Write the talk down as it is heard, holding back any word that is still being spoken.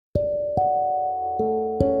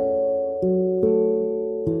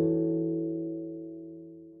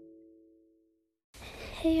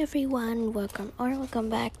everyone, welcome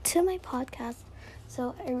back to my podcast.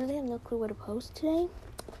 So I really have no clue what to post today.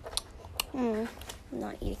 I'm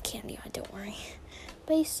not eating candy, don't worry.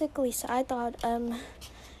 Basically, so I thought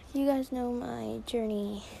you guys know my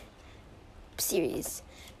journey series.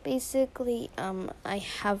 Basically, I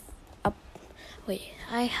have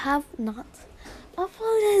not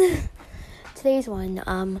uploaded today's one.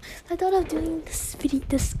 I thought of doing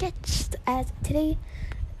the sketch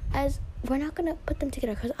as we're not gonna put them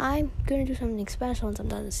together because I'm gonna do something special once I'm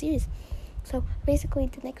done the series. So basically,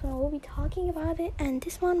 the next one we'll be talking about it, and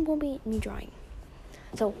this one will be me drawing.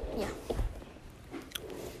 So yeah.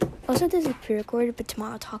 Also, this is pre-recorded, but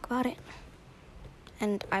tomorrow I'll talk about it,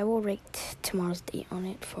 and I will rate tomorrow's date on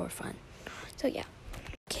it for fun. So yeah.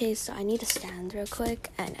 Okay, so I need a stand real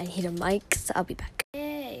quick, and I need a mic, so I'll be back.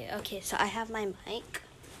 Yay! Okay, so I have my mic.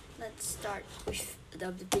 Let's start with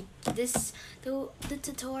the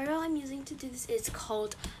tutorial I'm using to do this is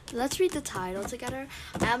called, let's read the title together.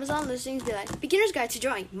 Amazon listings be like, Beginner's Guide to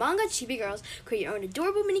Drawing Manga Chibi Girls. Create your own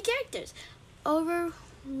adorable mini characters. Over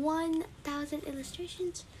 1,000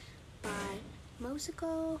 illustrations by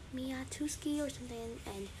Mosuko Miyatusuki or something,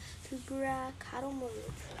 and Tsubura Kadomoru.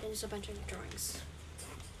 And there's a bunch of drawings.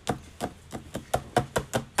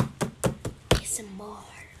 Some more.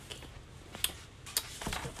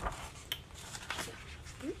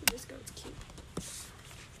 This girl's cute. It's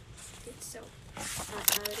so. I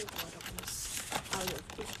already bought up this.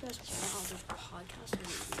 If you guys want, I'll do a podcast and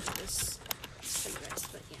this for you guys.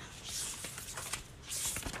 But yeah,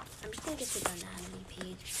 I'm just gonna get to the anatomy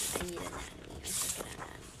page because I need anatomy. I suck at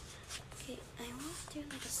anatomy. Okay, I want to do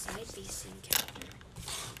like a side-facing character.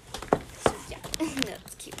 So yeah,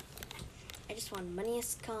 that's cute. I just want money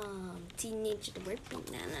has come. Teenage the word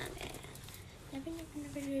banana. Never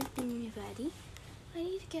heard anybody. I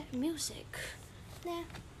need to get music. Nah. I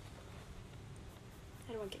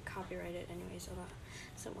don't want to get copyrighted anyway, so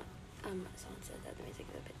someone said that the music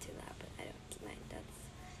is a bit too loud, but I don't mind.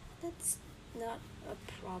 That's not a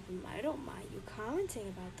problem. I don't mind you commenting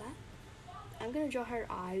about that. I'm gonna draw her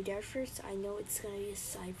eye there first. I know it's gonna be a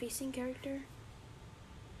side-facing character.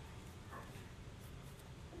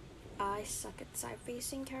 I suck at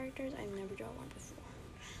side-facing characters. I've never drawn one before.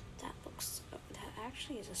 That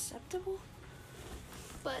actually is acceptable.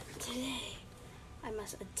 But today, I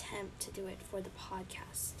must attempt to do it for the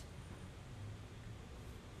podcast.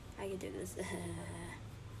 I can do this.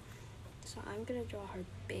 So I'm gonna draw her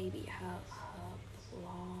baby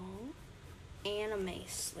long anime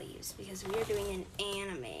sleeves because we are doing an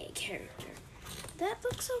anime character. That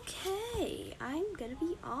looks okay. I'm gonna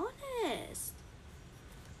be honest.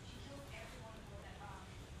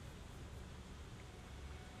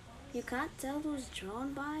 You can't tell who's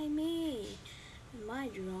drawn by me. My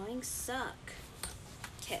drawings suck.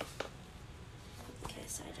 Okay,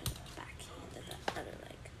 so I just backhanded the other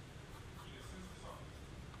leg.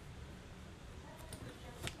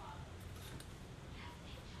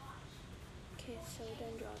 Okay, so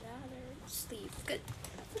then draw the other sleeve. Good.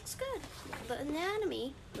 Looks good. The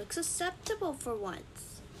anatomy looks acceptable for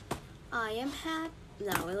once. I am happy.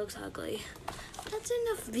 No, it looks ugly. That's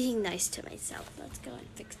enough being nice to myself. Let's go and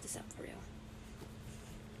fix this up for real.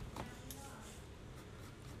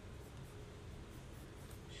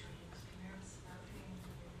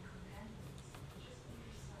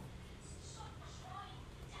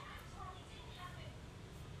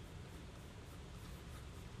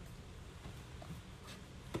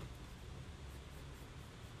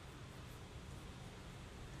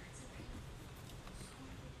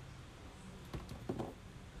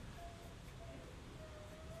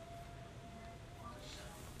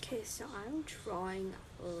 Okay, so I'm drawing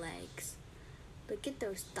legs. Look at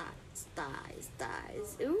those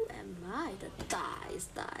thighs. Ooh, am I the thighs.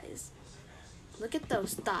 Look at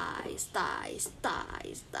those thighs.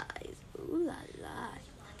 Ooh la la.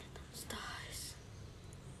 Look at those thighs.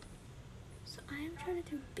 So I am trying to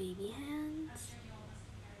do baby hands.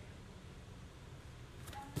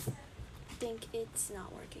 I think it's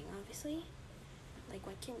not working, obviously. Like,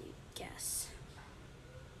 what can you guess?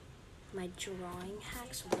 My drawing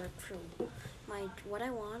hacks work for what I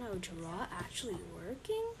want to draw actually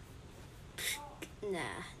working?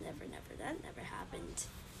 Nah, never. That never happened.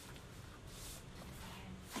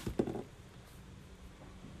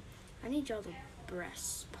 I need to draw the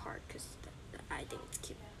breast part because I think it's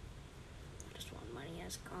cute. I just want money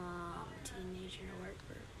as teenager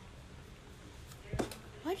worker.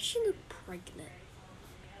 Why does she look pregnant?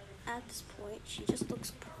 At this point, she just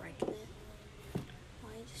looks pregnant.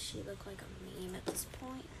 Why does she look like a meme at this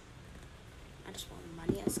point? I just want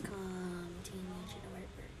money has come, teenager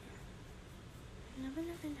worker. Never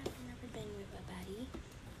been with a baddie.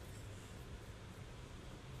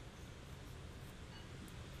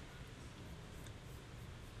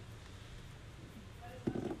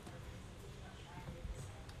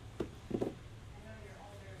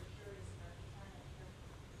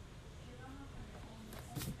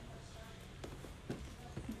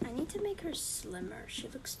 to make her slimmer. She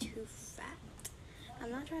looks too fat. I'm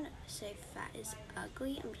not trying to say fat is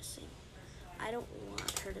ugly. I'm just saying I don't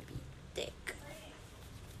want her to be thick.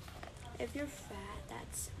 If you're fat,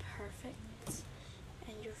 that's perfect.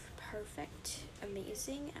 And you're perfect,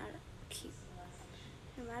 amazing, and cute.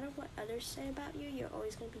 No matter what others say about you, you're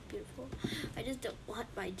always going to be beautiful. I just don't want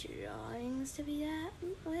my drawings to be that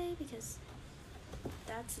way because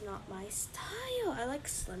that's not my style. I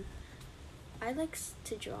like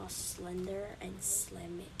to draw slender and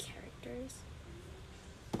slim characters.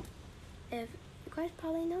 If you guys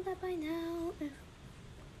probably know that by now, if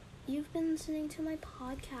you've been listening to my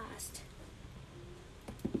podcast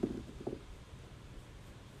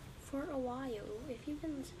for a while, if you've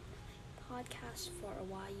been listening to my podcast for a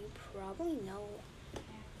while, you probably know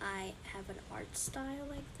I have an art style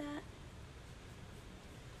like that.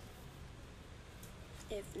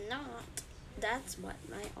 If not, that's my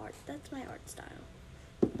art style.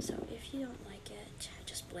 So if you don't like it,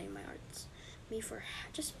 just blame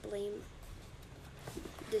just blame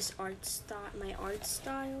this my art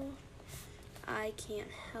style. I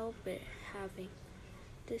can't help it having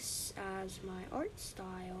this as my art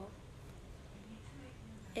style.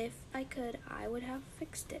 If I could, I would have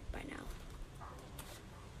fixed it by now.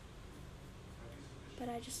 But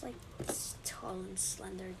I just like tall and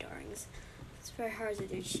slender drawings. It's very hard to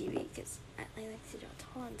do chibi because I like to draw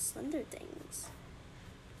tall and slender things.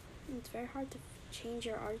 And it's very hard to change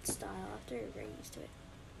your art style after you're very used to it.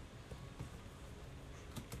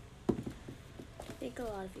 I think a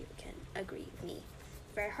lot of you can agree with me.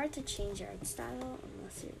 It's very hard to change your art style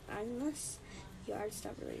unless your art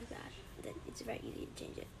style really is bad. Then it's very easy to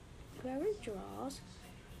change it. Whoever draws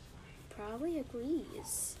probably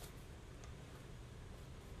agrees.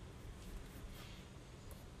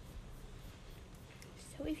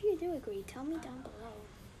 So if you do agree, tell me down below.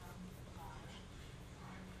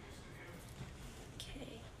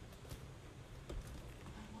 Okay.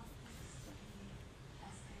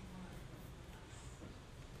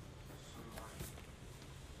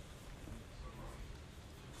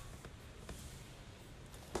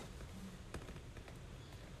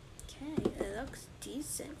 Okay, it looks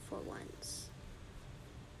decent for once.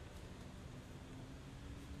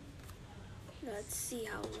 Let's see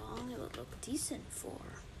how long it will look decent for.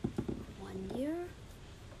 1 year?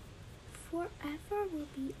 Forever will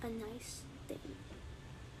be a nice thing.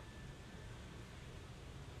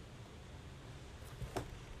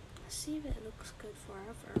 Let's see if it looks good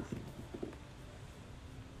forever.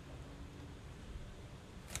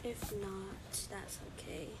 If not, that's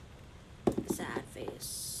okay. Sad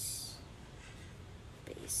face.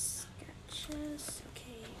 Base sketches.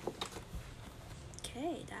 Okay.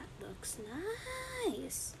 Okay, that looks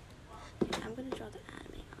nice. Okay, I'm gonna draw the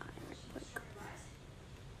anime eye real quick.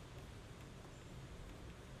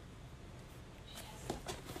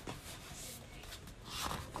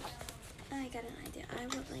 I got an idea. I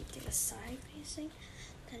would like to do a side facing,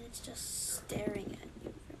 then it's just staring at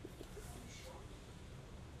you from me.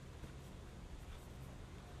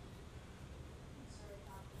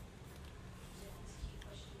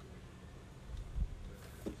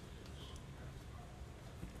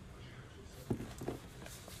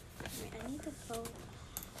 I need the photo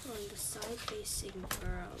on the side-facing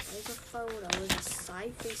girl. There's a photo with a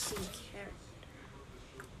side-facing character.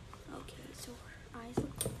 Okay, so her eyes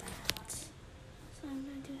look like that. So I'm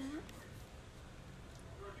gonna do that.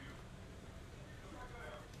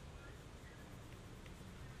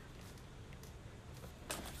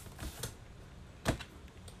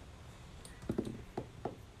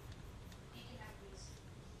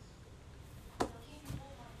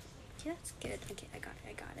 Yeah, that's good. Okay, I got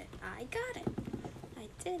it. I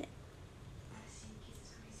did it.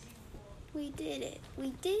 We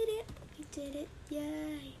did it.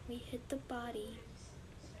 Yay. We hit the body.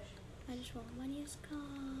 I just want money is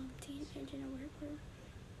calm. Teenager and a worker.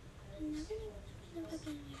 Never been with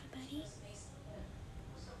a buddy.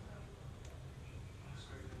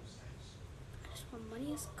 I just want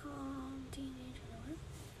money is calm. Teenager and a worker.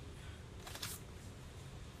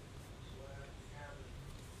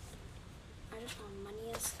 I just want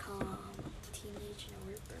money is calm. Teenage and a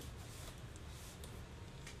worker.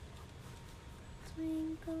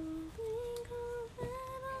 Twinkle, twinkle,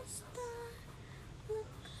 little star. Look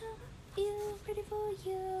how you pretty for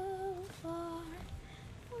you are.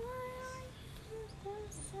 Why are you so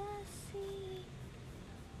sassy?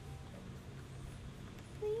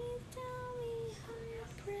 Please tell me how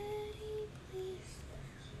you're pretty, please.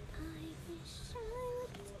 I wish I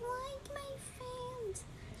looked like my fans.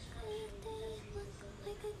 They look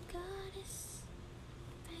like a goddess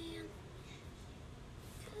fan.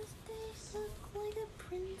 'Cause they look like a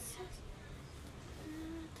princess.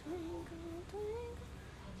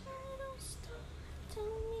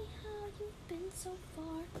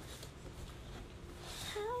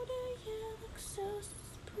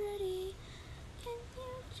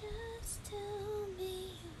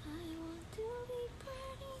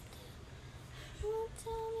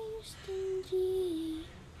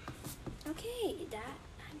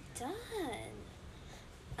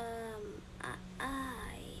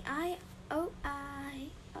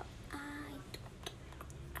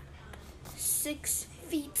 6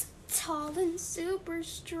 feet tall and super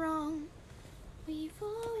strong. We've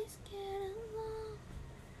always get along.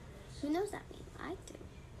 Who knows that meme? I do.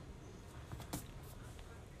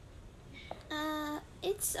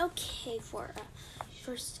 It's okay for a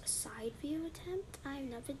first side view attempt. I've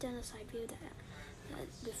never done a side view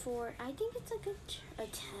that before. I think it's a good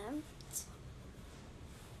attempt.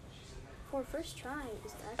 For first try,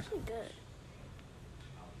 it's actually good.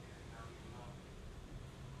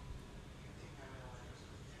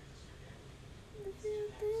 If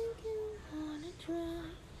you think you wanna try,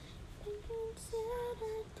 then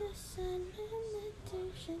consider this an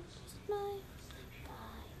invitation. Just my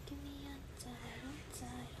bye, give me a title.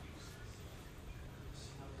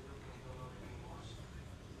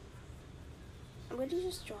 I'm going to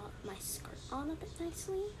just draw my skirt on a bit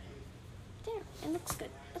nicely. There, it looks good.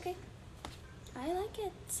 Okay, I like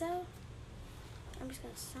it. So I'm just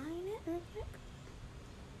gonna sign it real quick.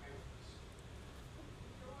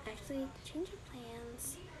 Actually, change of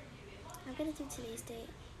plans. I'm gonna do today's date.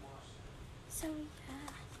 So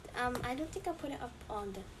yeah, I don't think I'll put it up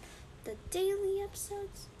on the daily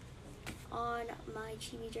episodes on my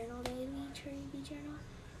Chibi journal,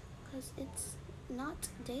 because it's not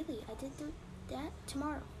daily. I did that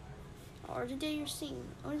tomorrow, or the day you're seeing,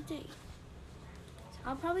 or the day. So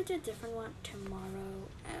I'll probably do a different one tomorrow.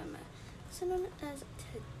 So known as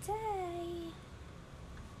today.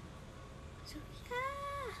 So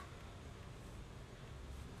yeah,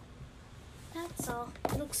 that's all.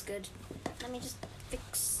 It looks good. Let me just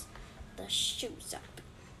fix the shoes up.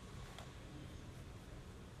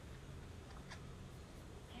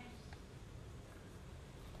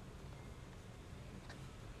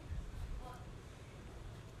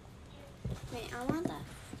 Wait, I want that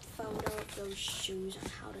photo of those shoes on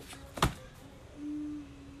how to draw.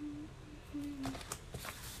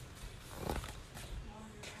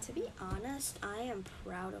 To be honest, I am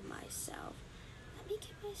proud of myself. Let me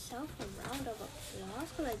give myself a round of applause,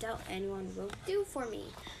 because I doubt anyone will do for me.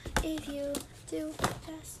 If you do,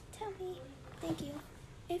 just tell me thank you.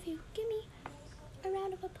 If you give me a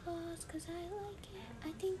round of applause, because I like it,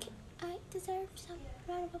 I think I deserve some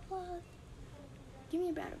round of applause. Give me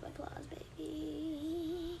a round of applause,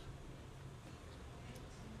 baby.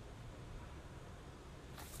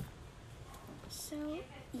 So,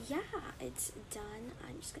 yeah, it's done.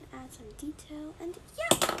 I'm just gonna add some detail, and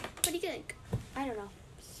yeah, what do you think? I don't know.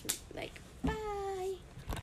 Like, bye.